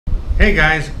Hey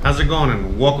guys, how's it going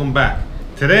and welcome back.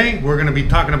 Today we're going to be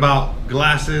talking about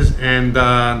glasses and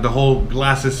the whole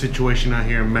glasses situation out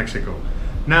here in Mexico.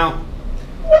 Now,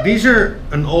 these are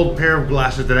an old pair of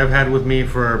glasses that I've had with me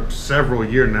for several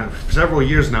years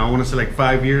now. I want to say like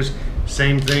 5 years.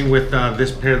 Same thing with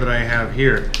this pair that I have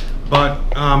here. But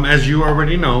as you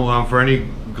already know, for any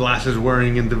glasses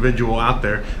wearing individual out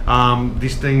there,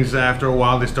 these things after a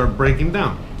while they start breaking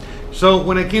down. So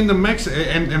when I came to Mexico,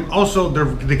 and also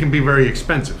they can be very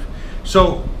expensive.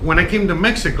 So when I came to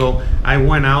Mexico, I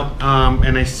went out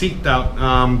and I seeked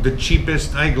out the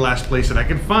cheapest eyeglass place that I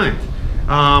could find.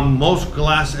 A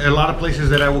lot of places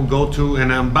that I will go to,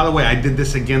 and by the way, I did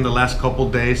this again the last couple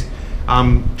days,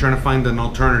 trying to find an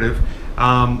alternative.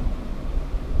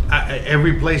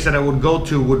 Every place that I would go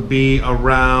to would be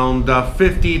around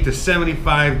 $50 to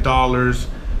 $75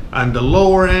 on the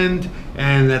lower end,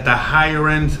 and at the higher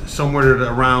end somewhere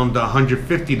around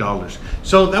 $150.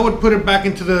 So that would put it back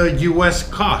into the US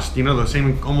cost, you know,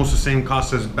 almost the same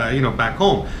cost as back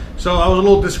home. So I was a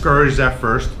little discouraged at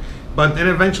first, but then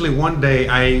eventually one day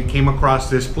I came across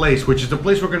this place, which is the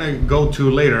place we're gonna go to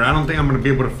later. I don't think I'm gonna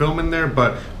be able to film in there,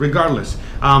 but regardless,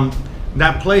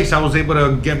 that place, I was able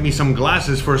to get me some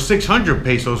glasses for 600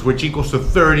 pesos, which equals to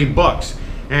 30 bucks.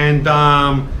 And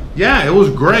yeah, it was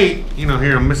great. You know,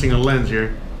 here I'm missing a lens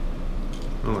here.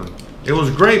 Hold on. It was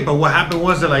great, but what happened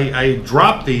was that I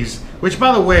dropped these, which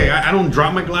by the way, I don't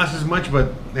drop my glasses much,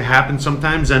 but it happens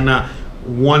sometimes. And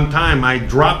one time I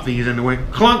dropped these and it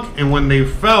went clunk, and when they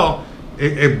fell,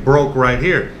 it broke right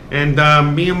here. And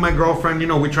me and my girlfriend, you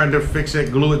know, we tried to fix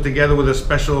it, glue it together with a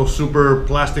special super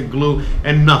plastic glue,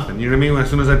 and nothing. You know what I mean? As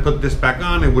soon as I put this back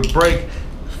on, it would break.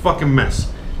 Fucking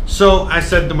mess. So I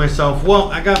said to myself, well,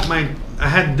 I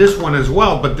had this one as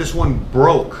well, but this one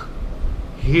broke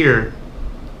here.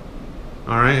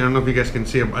 All right, I don't know if you guys can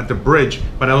see it at the bridge,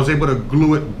 but I was able to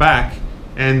glue it back,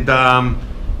 and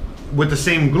with the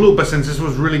same glue, but since this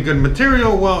was really good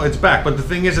material, well, it's back. But the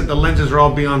thing is that the lenses are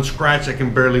all beyond scratch. I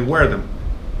can barely wear them.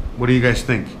 What do you guys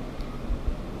think?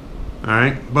 All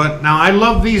right, but now I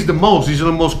love these the most. These are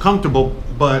the most comfortable,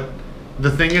 but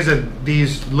the thing is that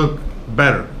these look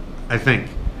better, I think.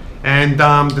 And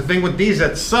the thing with these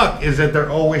that suck is that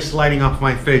they're always sliding off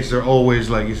my face. They're always,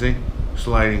 like, you see,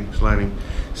 sliding.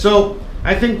 So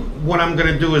I think what I'm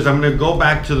gonna do is I'm gonna go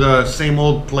back to the same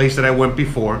old place that I went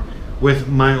before with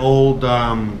my old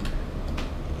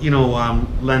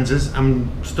lenses.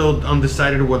 I'm still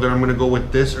undecided whether I'm gonna go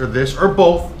with this or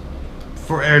both.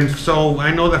 And so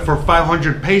I know that for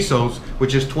 500 pesos,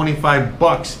 which is 25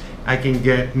 bucks, I can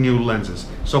get new lenses.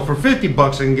 So for 50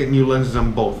 bucks, I can get new lenses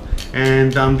on both.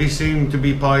 And these seem to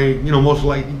be probably, you know, most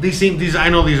likely, I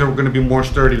know these are gonna be more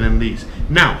sturdy than these.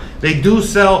 Now, they do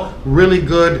sell really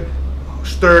good,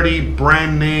 sturdy,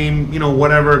 brand name, you know,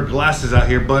 whatever glasses out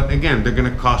here, but again, they're gonna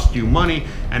cost you money,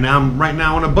 and I'm right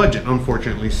now on a budget,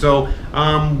 unfortunately. So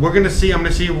I'm gonna see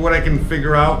what I can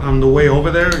figure out on the way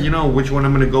over there, you know, which one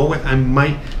I'm gonna go with. I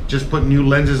might just put new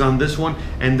lenses on this one,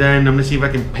 and then I'm gonna see if I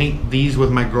can paint these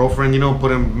with my girlfriend, you know,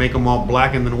 make them all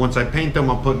black, and then once I paint them,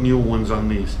 I'll put new ones on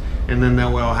these, and then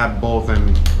that way I'll have both,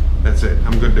 and that's it.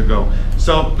 I'm good to go.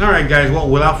 So, all right, guys. Well,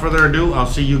 without further ado, I'll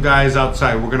see you guys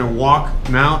outside. We're gonna walk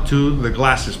now to the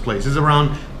glasses place. It's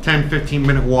around 10-15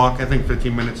 minute walk. I think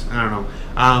 15 minutes. I don't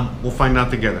know. We'll find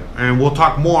out together, and we'll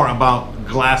talk more about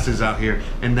glasses out here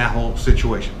and that whole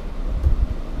situation.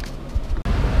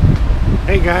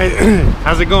 Hey guys,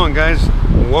 how's it going, guys?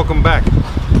 Welcome back.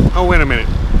 Oh, wait a minute.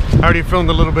 I already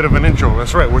filmed a little bit of an intro.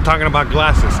 That's right. We're talking about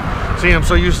glasses. See, I'm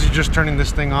so used to just turning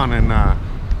this thing on and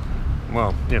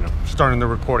well, you know, starting the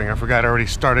recording. I forgot I already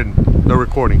started the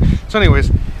recording. So anyways,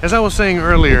 as I was saying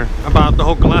earlier about the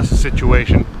whole glasses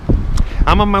situation,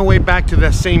 I'm on my way back to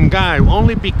that same guy,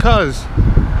 only because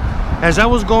as I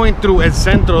was going through El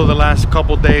Centro the last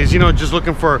couple days, you know, just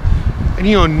looking for,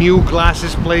 you know, a new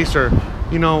glasses place, or,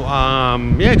 you know,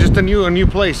 yeah, just a new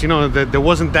place, you know, that there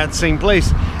wasn't that same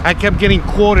place. I kept getting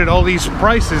quoted all these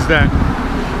prices that,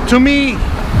 to me,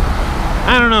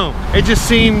 I don't know, it just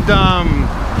seemed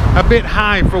a bit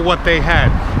high for what they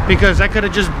had, because I could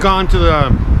have just gone to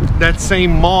that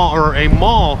same mall, or a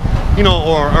mall, you know,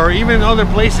 or even other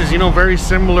places, you know, very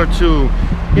similar to,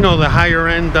 you know, the higher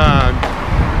end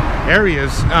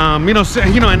areas,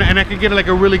 you know, and I could get like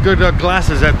a really good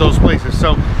glasses at those places.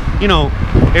 So, you know,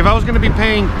 if I was going to be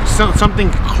paying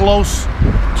something close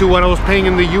to what I was paying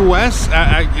in the US,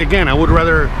 again, I would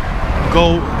rather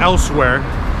go elsewhere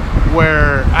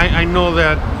where I know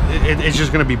that it's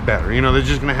just going to be better. You know, they're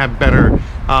just going to have better,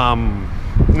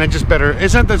 not just better.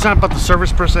 It's not about the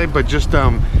service per se, but just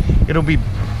it'll be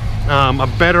a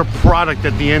better product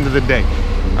at the end of the day.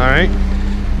 All right.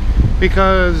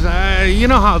 because you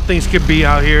know how things could be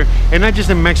out here, and not just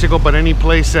in Mexico, but any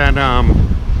place that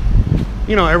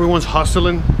you know, everyone's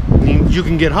hustling. You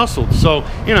can get hustled. So,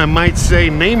 you know, I might say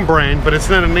name brand, but it's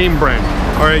not a name brand.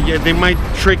 Or they might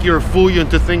trick you or fool you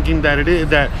into thinking that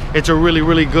it's a really,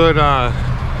 really good,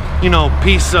 you know,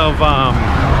 piece of,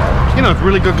 you know,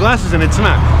 really good glasses, and it's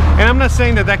not. And I'm not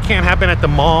saying that can't happen at the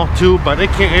mall too, but it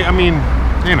can't. I mean,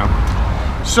 you know.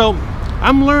 So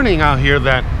I'm learning out here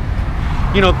that,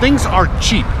 you know, things are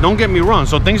cheap. Don't get me wrong.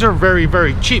 So things are very,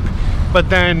 very cheap. But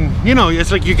then, you know,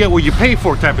 it's like you get what you pay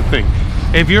for type of thing.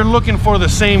 If you're looking for the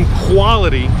same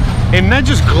quality, and not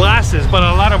just glasses, but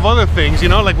a lot of other things, you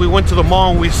know, like we went to the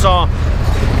mall and we saw,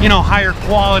 you know, higher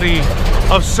quality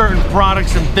of certain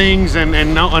products and things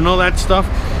and all that stuff,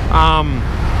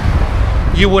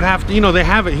 you would have to, you know, they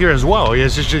have it here as well.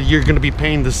 It's just you're going to be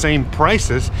paying the same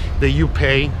prices that you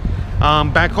pay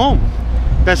back home.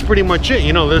 That's pretty much it.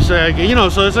 You know, there's you know,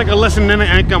 so it's like a lesson in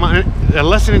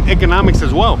economics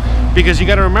as well, because you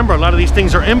got to remember a lot of these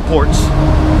things are imports.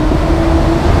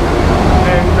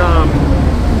 And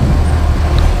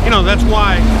you know, that's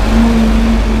why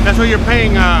you're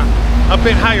paying a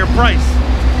bit higher price.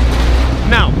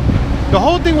 Now, the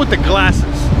whole thing with the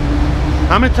glasses,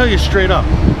 I'm gonna tell you straight up,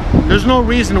 there's no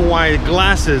reason why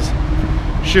glasses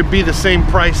should be the same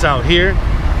price out here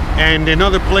and in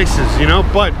other places, you know.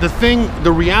 But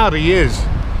the reality is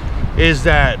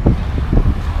that,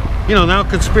 you know, now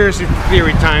conspiracy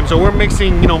theory time. So we're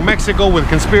mixing, you know, Mexico with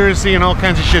conspiracy and all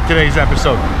kinds of shit today's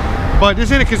episode. But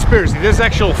this ain't a conspiracy, this is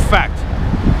actual fact.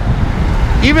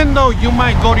 Even though you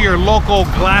might go to your local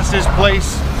glasses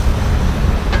place,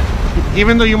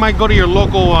 even though you might go to your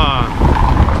local,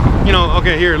 you know,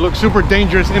 okay, here, look, super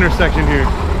dangerous intersection here.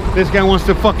 This guy wants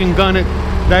to fucking gun it.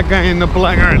 That guy in the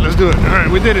black. All right, let's do it. All right,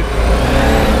 we did it.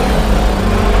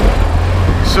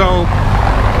 So,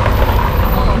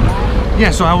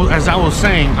 yeah, so as I was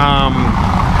saying,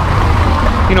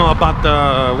 you know, about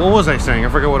the, what was I saying? I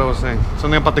forget what I was saying.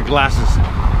 Something about the glasses.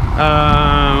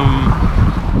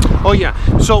 Oh yeah,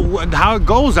 so how it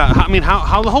goes, I mean,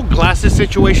 how the whole glasses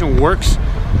situation works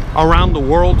around the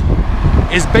world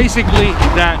is basically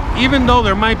that even though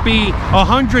there might be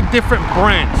 100 different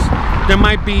brands, there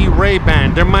might be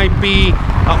Ray-Ban, there might be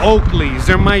Oakley's,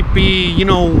 there might be, you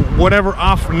know, whatever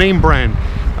off name brand,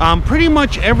 pretty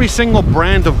much every single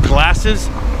brand of glasses,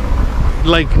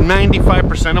 like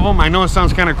 95% of them, I know it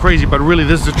sounds kind of crazy, but really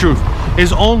this is the truth,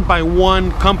 is owned by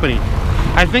one company.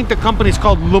 I think the company is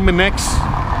called Luminex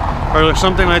or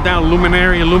something like that,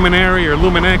 Luminary or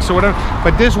Luminex or whatever.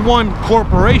 But this one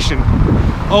corporation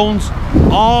owns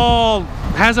all,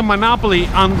 has a monopoly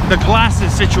on the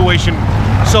glasses situation.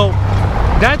 So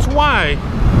that's why,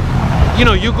 you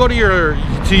know, you go to your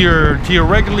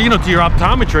regular, you know, to your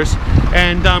optometrist,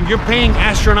 and you're paying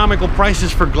astronomical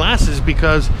prices for glasses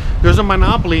because there's a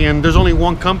monopoly and there's only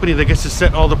one company that gets to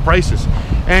set all the prices.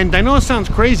 And I know it sounds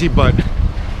crazy, but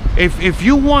if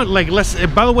you want, like,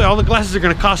 by the way, all the glasses are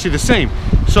going to cost you the same.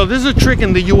 So this is a trick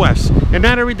in the US, and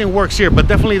not everything works here, but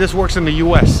definitely this works in the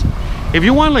US. If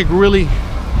you want like really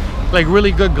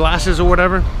good glasses or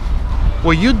whatever,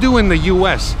 what you do in the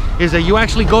US is that you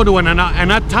actually go to an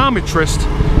optometrist,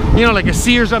 you know, like a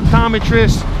Sears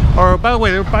optometrist, or, by the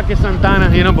way, they're Parque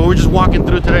Santana, you know, but we're just walking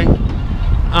through today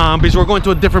because we're going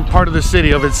to a different part of the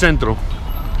city, of El Centro.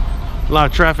 A lot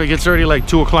of traffic. It's already like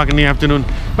 2 o'clock in the afternoon.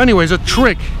 But anyways, a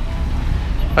trick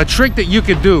that you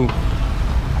could do,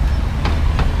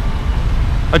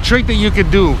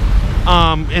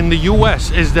 in the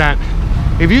US is that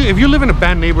if you live in a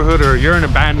bad neighborhood, or you're in a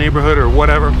bad neighborhood or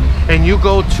whatever, and you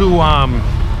go to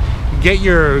get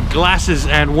your glasses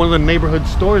at one of the neighborhood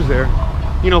stores there,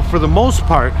 you know, for the most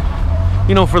part,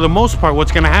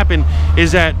 what's going to happen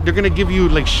is that they're going to give you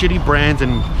like shitty brands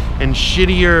and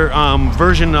shittier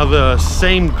version of the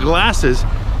same glasses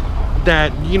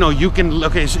that, you know, you can,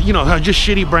 okay, so, you know, just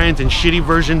shitty brands and shitty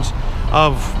versions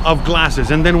of glasses.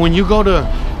 And then when you go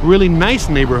to really nice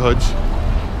neighborhoods,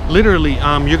 literally,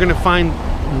 you're going to find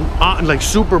like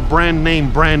super brand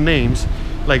names,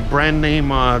 like brand name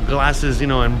glasses, you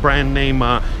know, and brand name,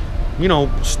 you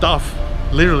know, stuff,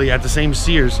 literally at the same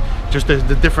Sears, just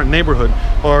the different neighborhood,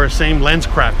 or same lens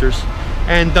crafters.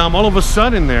 And all of a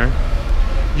sudden there,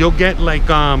 you'll get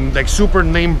like super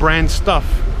name brand stuff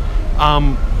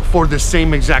for the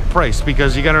same exact price,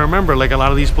 because you got to remember, like, a lot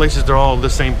of these places, they're all the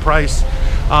same price,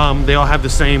 they all have the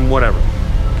same whatever.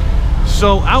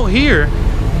 So out here,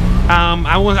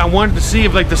 I wanted to see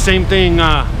if like the same thing,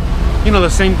 you know, the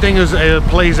same thing as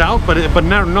plays out, but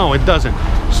no, it doesn't.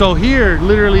 So here,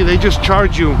 literally, they just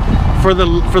charge you for the,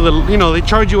 you know, they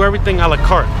charge you everything a la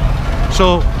carte.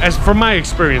 So as for my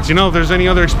experience, you know, if there's any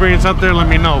other experience out there, let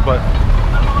me know. But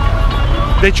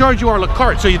they charge you a la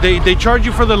carte. So they charge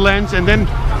you for the lens, and then,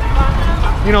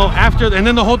 you know, after, and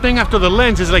then the whole thing after the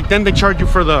lens is like, then they charge you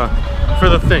for the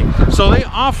thing. So they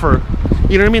offer,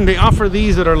 you know what I mean, they offer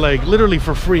these that are like literally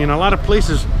for free. In a lot of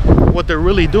places, what they're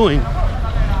really doing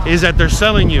is that they're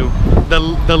selling you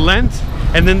the lens,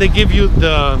 and then they give you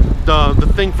the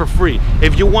thing for free.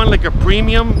 If you want like a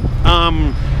premium,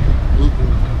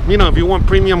 you know, if you want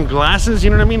premium glasses, you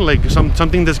know what I mean, like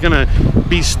something that's gonna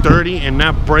be sturdy and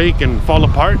not break and fall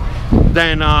apart,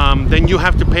 then you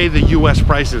have to pay the US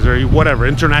prices or whatever,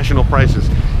 international prices,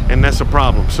 and that's a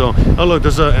problem. So, oh look,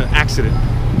 there's an accident.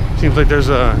 Seems like there's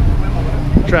a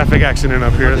traffic accident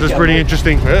up here. This is pretty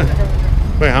interesting.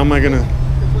 Wait, how am I gonna,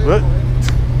 what?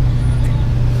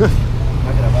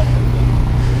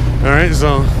 All right,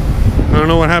 so I don't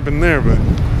know what happened there, but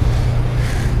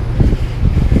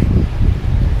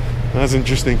that's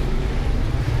interesting.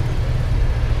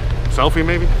 Selfie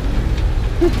maybe?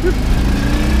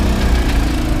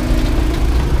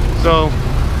 So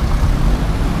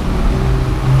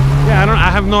yeah,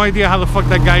 I have no idea how the fuck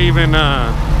that guy even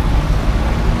that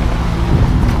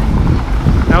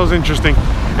was interesting.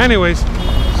 Anyways,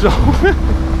 so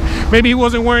maybe he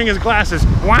wasn't wearing his glasses.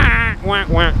 Wah, wah,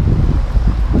 wah.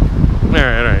 All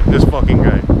right, this fucking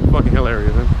guy, fucking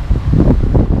hilarious, man.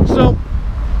 So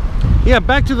yeah,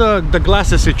 back to the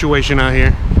glasses situation out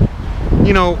here.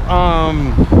 You know,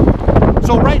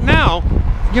 so right now,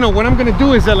 you know, what I'm gonna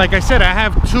do is that, like I said, I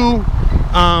have two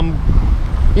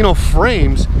you know,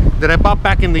 frames that I bought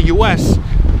back in the US.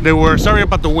 They were, sorry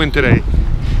about the wind today,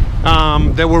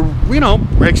 they were, you know,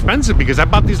 expensive because I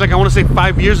bought these, like, I want to say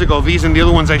 5 years ago, these and the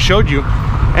other ones I showed you,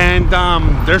 and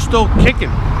they're still kicking.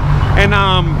 And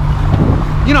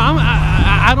you know,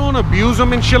 I don't abuse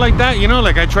them and shit like that, you know,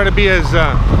 like I try to be as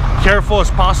careful as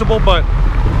possible, but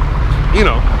you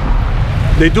know,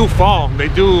 they do fall, they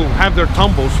do have their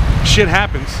tumbles, shit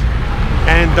happens.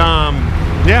 And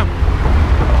yeah,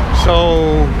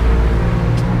 so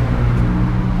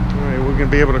all right, we're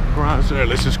gonna be able to cross there.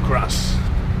 Let's just cross.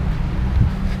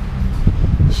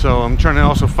 So I'm trying to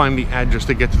also find the address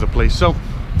to get to the place. So,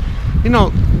 you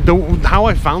know, how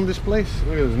I found this place,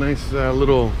 look at this nice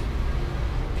little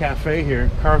cafe here,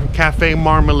 Cafe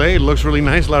Marmalade. It looks really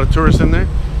nice, a lot of tourists in there.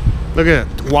 Look at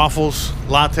it, waffles,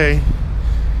 latte.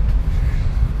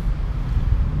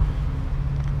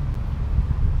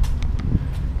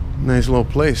 Nice little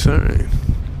place. All right, a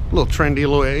little trendy, a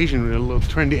little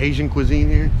trendy Asian cuisine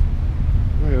here.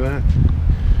 Look at that.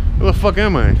 Where the fuck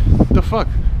am I? What the fuck?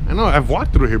 I know I've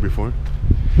walked through here before.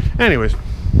 Anyways,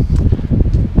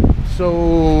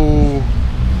 so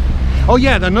oh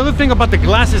yeah, another thing about the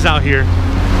glasses out here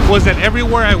was that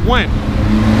everywhere I went,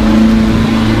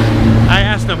 I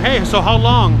asked them, hey, so how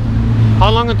long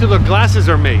until the glasses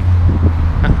are made?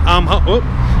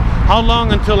 How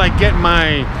long until I get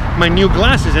my new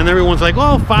glasses? And everyone's like,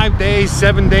 oh, 5 days,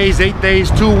 7 days, 8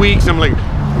 days, 2 weeks. I'm like,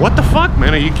 what the fuck,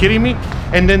 man? Are you kidding me?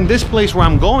 And then this place where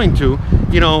I'm going to,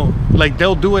 you know, like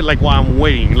they'll do it like while I'm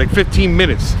waiting, like 15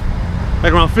 minutes,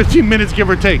 like around 15 minutes, give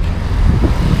or take.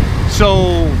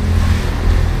 So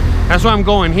that's why I'm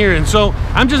going here. And so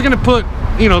I'm just gonna put,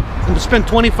 you know, spend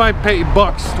 25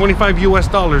 bucks, 25 US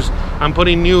dollars. I'm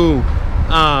putting new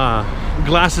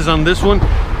glasses on this one,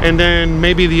 and then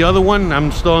maybe the other one,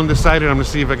 I'm still undecided. I'm gonna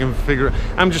see if I can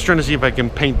I'm just trying to see if I can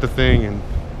paint the thing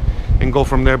and go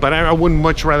from there. But I wouldn't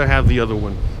much rather have the other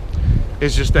one.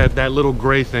 It's just that little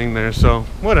gray thing there. So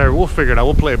whatever, we'll figure it out.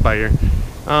 We'll play it by ear.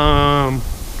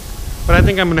 But I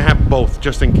think I'm gonna have both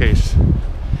just in case.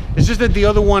 It's just that the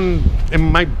other one, it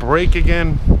might break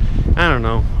again. I don't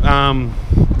know.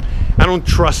 I don't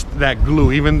trust that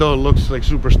glue, even though it looks like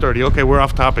super sturdy. Okay, we're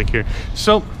off topic here.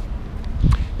 So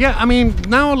yeah, I mean,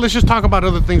 now let's just talk about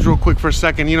other things real quick for a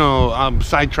second. You know,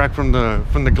 sidetrack from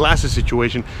the glasses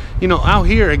situation. You know, out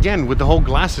here again with the whole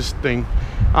glasses thing,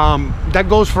 that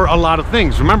goes for a lot of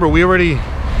things. Remember, we already,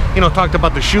 you know, talked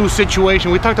about the shoe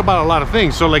situation. We talked about a lot of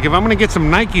things. So like if I'm gonna get some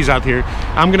Nikes out here,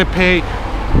 I'm gonna pay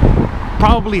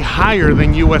probably higher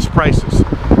than US prices.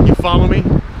 You follow me?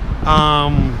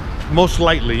 Most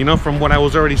likely, you know, from what I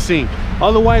was already seeing.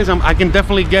 Otherwise, I can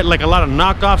definitely get like a lot of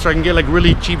knockoffs, or I can get like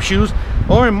really cheap shoes.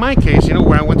 Or in my case, you know,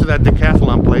 where I went to that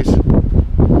decathlon place,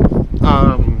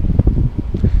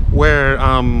 where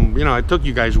you know, I took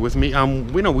you guys with me.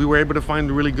 You know, we were able to find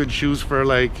really good shoes for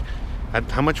like,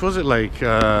 how much was it? Like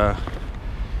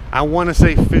I want to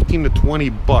say 15 to 20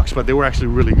 bucks, but they were actually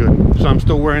really good. So I'm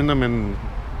still wearing them, and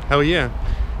hell yeah.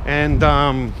 And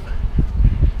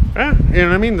yeah, you know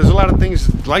what I mean? There's a lot of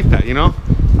things like that, you know?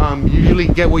 Usually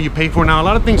get what you pay for. Now, a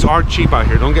lot of things are cheap out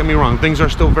here, don't get me wrong, things are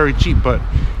still very cheap, but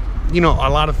you know, a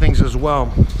lot of things as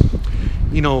well,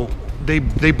 you know, they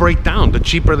break down. The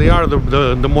cheaper they are,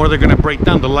 the more they're gonna break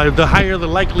down, the higher the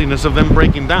likeliness of them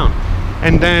breaking down.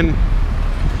 And then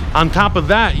on top of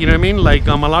that, you know what I mean, like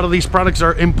a lot of these products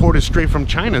are imported straight from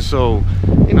China, so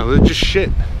you know, they're just shit,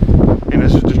 and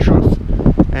this is the truth.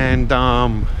 And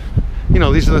you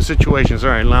know, these are the situations. All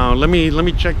right, now let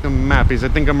me check the map, because I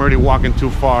think I'm already walking too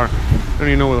far. I don't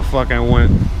even know where the fuck I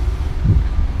went.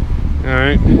 All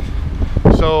right,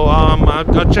 so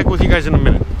I'll check with you guys in a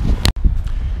minute.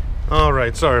 All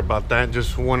right, sorry about that,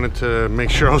 just wanted to make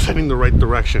sure I was heading the right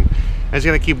direction. I just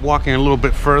gotta keep walking a little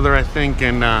bit further, I think,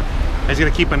 and I just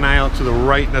gotta keep an eye out to the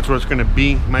right. That's where it's gonna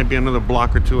be. Might be another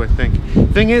block or two, I think.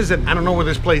 Thing is that I don't know where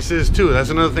this place is too.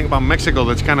 That's another thing about Mexico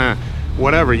that's kind of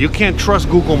whatever. You can't trust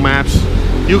Google Maps.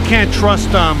 You can't trust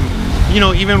you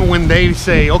know, even when they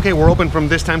say, okay, we're open from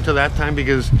this time to that time,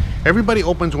 because everybody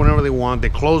opens whenever they want, they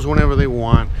close whenever they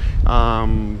want.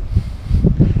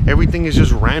 Everything is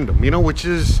just random, you know, which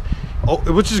is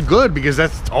good, because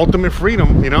that's ultimate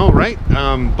freedom, you know, right?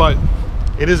 But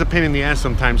it is a pain in the ass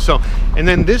sometimes. So, and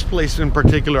then this place in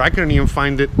particular, I couldn't even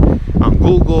find it on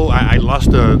Google. I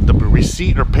lost the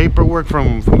receipt or paperwork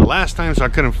from the last time, so I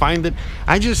couldn't find it.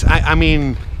 I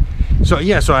mean, so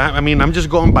yeah, so I mean, I'm just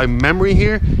going by memory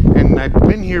here, and I've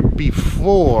been here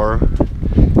before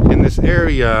in this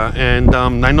area, and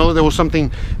I know there was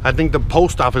something, I think the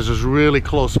post office is really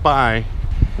close by,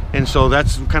 and so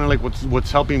that's kind of like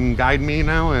what's helping guide me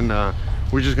now, and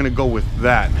we're just gonna go with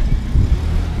that.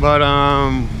 But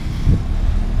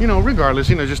you know, regardless,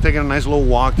 you know, just taking a nice little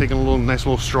walk, taking a nice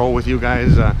little stroll with you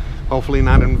guys, hopefully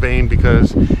not in vain,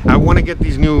 because I want to get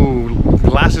these new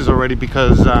glasses already,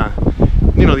 because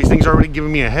you know, these things are already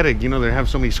giving me a headache. You know, they have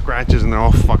so many scratches and they're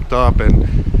all fucked up, and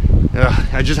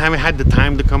I just haven't had the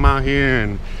time to come out here,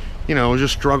 and you know,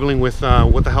 just struggling with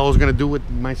what the hell I was gonna do with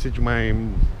my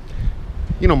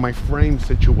frame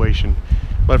situation.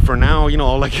 But for now, you know,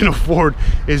 all I can afford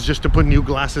is just to put new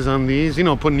glasses on these, you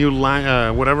know, put new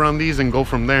whatever on these, and go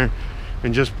from there,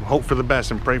 and just hope for the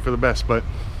best and pray for the best. But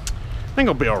I think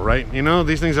I'll be all right. You know,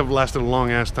 these things have lasted a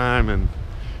long ass time, and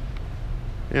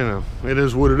you know, it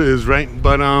is what it is, right?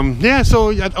 But yeah,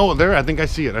 so oh, there, I think I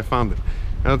see it, I found it.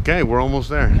 Okay, we're almost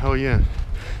there. Hell yeah.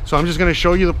 So I'm just gonna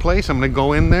show you the place. I'm gonna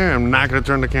go in there. I'm not gonna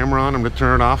turn the camera on, I'm gonna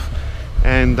turn it off.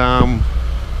 And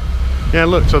yeah,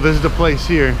 look, so this is the place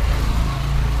here.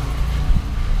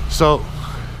 So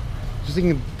just so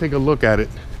you can take a look at it,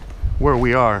 where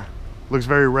we are. Looks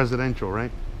very residential,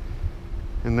 right?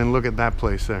 And then look at that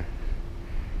place there.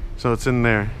 So it's in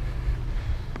there.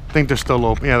 I think they're still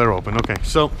open. Yeah, they're open. Okay,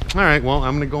 so all right, well,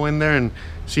 I'm gonna go in there and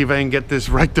see if I can get this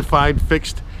rectified,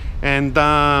 fixed, and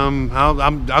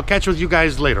I'll catch with you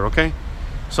guys later. Okay,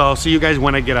 so I'll see you guys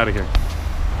when I get out of here.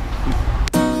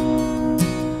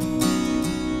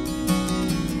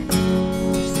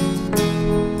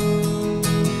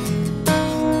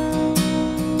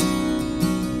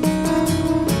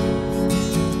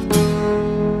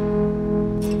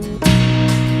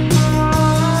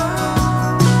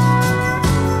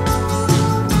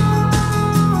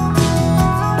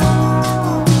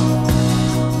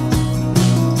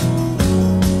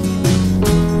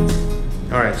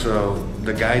 So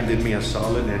the guy did me a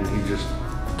solid, and he just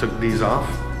took these off.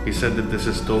 He said that this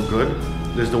is still good.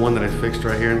 This is the one that I fixed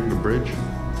right here in the bridge.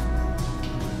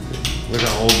 Look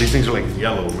how old these things are, like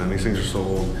yellow, man. These things are so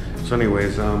old. So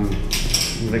anyways, I'm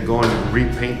gonna go on and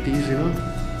repaint these, you know,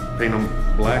 paint them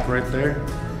black right there.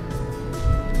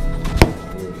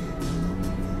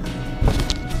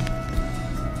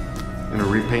 I'm gonna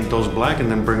repaint those black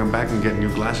and then bring them back and get new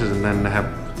glasses, and then have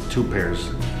 2 pairs.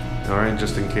 All right,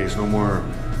 just in case. No more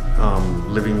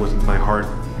living with my heart,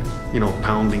 you know,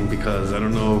 pounding, because I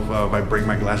don't know if I break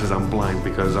my glasses, I'm blind,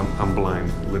 because I'm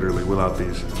blind, literally, without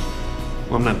these.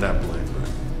 Well, I'm not that blind,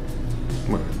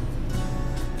 but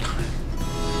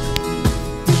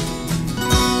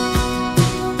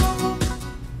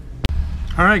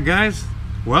all right, guys.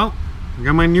 Well, I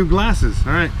got my new glasses.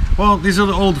 All right. Well, these are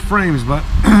the old frames, but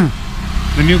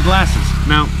the new glasses.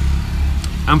 Now,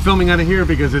 I'm filming out of here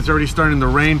because it's already starting to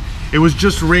rain. It was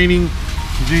just raining.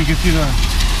 So you can see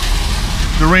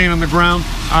the rain on the ground.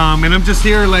 And I'm just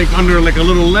here like under like a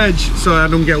little ledge so I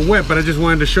don't get wet. But I just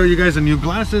wanted to show you guys the new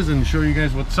glasses and show you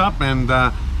guys what's up. And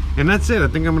that's it. I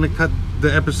think I'm gonna cut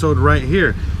the episode right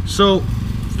here. So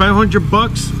 500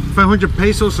 bucks, 500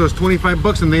 pesos, so it's 25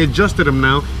 bucks, and they adjusted them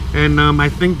now. And I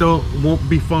think they won't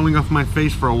be falling off my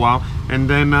face for a while. And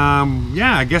then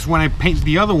yeah, I guess when I paint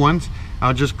the other ones,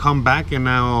 I'll just come back and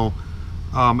I'll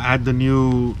add the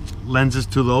new lenses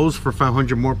to those for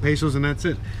 500 more pesos, and that's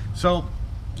it. So, all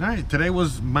right, today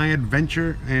was my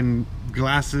adventure in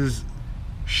glasses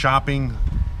shopping,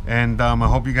 and I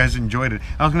hope you guys enjoyed it.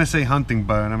 I was gonna say hunting,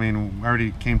 but I mean, I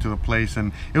already came to the place,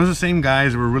 and it was the same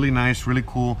guys. They were really nice, really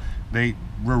cool. They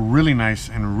were really nice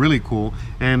and really cool.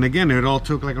 And again, it all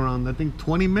took like around, I think,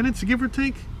 20 minutes, give or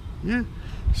take. Yeah.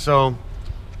 So, all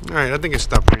right, I think it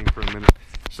stopped raining for a minute.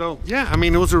 So yeah, I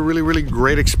mean, it was a really, really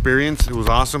great experience. It was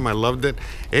awesome. I loved it.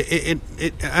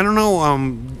 I don't know. I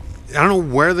don't know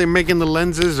where they're making the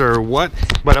lenses or what,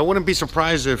 but I wouldn't be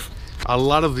surprised if a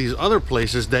lot of these other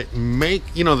places that make,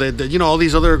 you know, all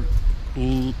these other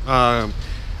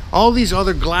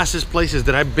glasses places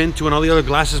that I've been to, and all the other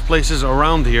glasses places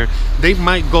around here, they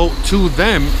might go to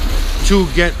them to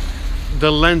get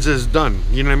the lenses done.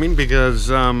 You know what I mean? Because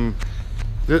I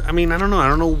mean, I don't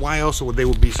know why else they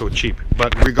would be so cheap,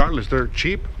 but regardless, they're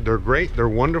cheap, they're great, they're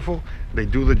wonderful, they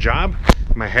do the job.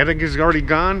 My headache is already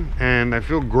gone and I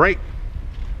feel great.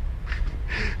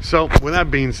 So with that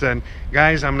being said,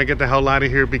 guys, I'm gonna get the hell out of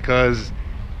here, because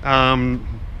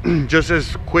just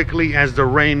as quickly as the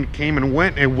rain came and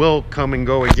went, it will come and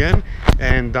go again,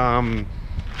 and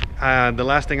the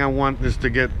last thing I want is to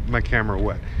get my camera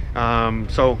wet.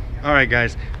 So all right,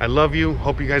 guys, I love you.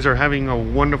 Hope you guys are having a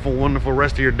wonderful, wonderful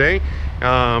rest of your day.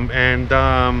 Yeah,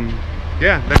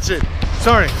 that's it.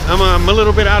 Sorry, I'm a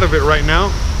little bit out of it right now,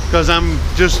 because I'm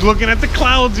just looking at the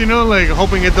clouds, you know, like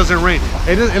hoping it doesn't rain.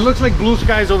 It looks like blue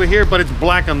skies over here, but it's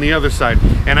black on the other side,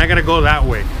 and I gotta go that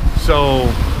way.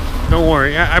 So don't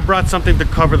worry, I brought something to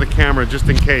cover the camera just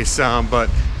in case, but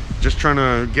just trying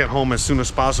to get home as soon as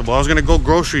possible. I was gonna go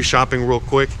grocery shopping real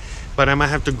quick, but I might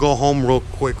have to go home real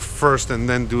quick first and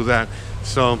then do that.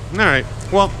 So, all right.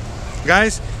 Well,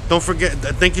 guys, don't forget,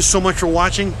 thank you so much for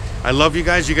watching. I love you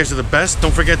guys. You guys are the best.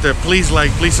 Don't forget to please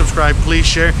like, please subscribe, please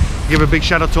share. Give a big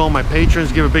shout out to all my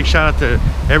patrons. Give a big shout out to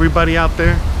everybody out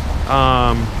there.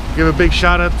 Give a big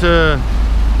shout out to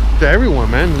everyone,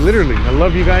 man. Literally, I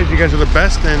love you guys. You guys are the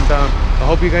best, and I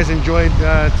hope you guys enjoyed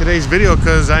today's video,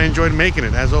 because I enjoyed making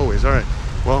it, as always. All right.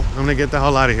 Well, I'm gonna get the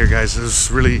hell out of here, guys.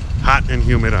 It's really hot and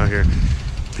humid out here.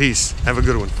 Peace. Have a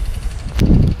good one.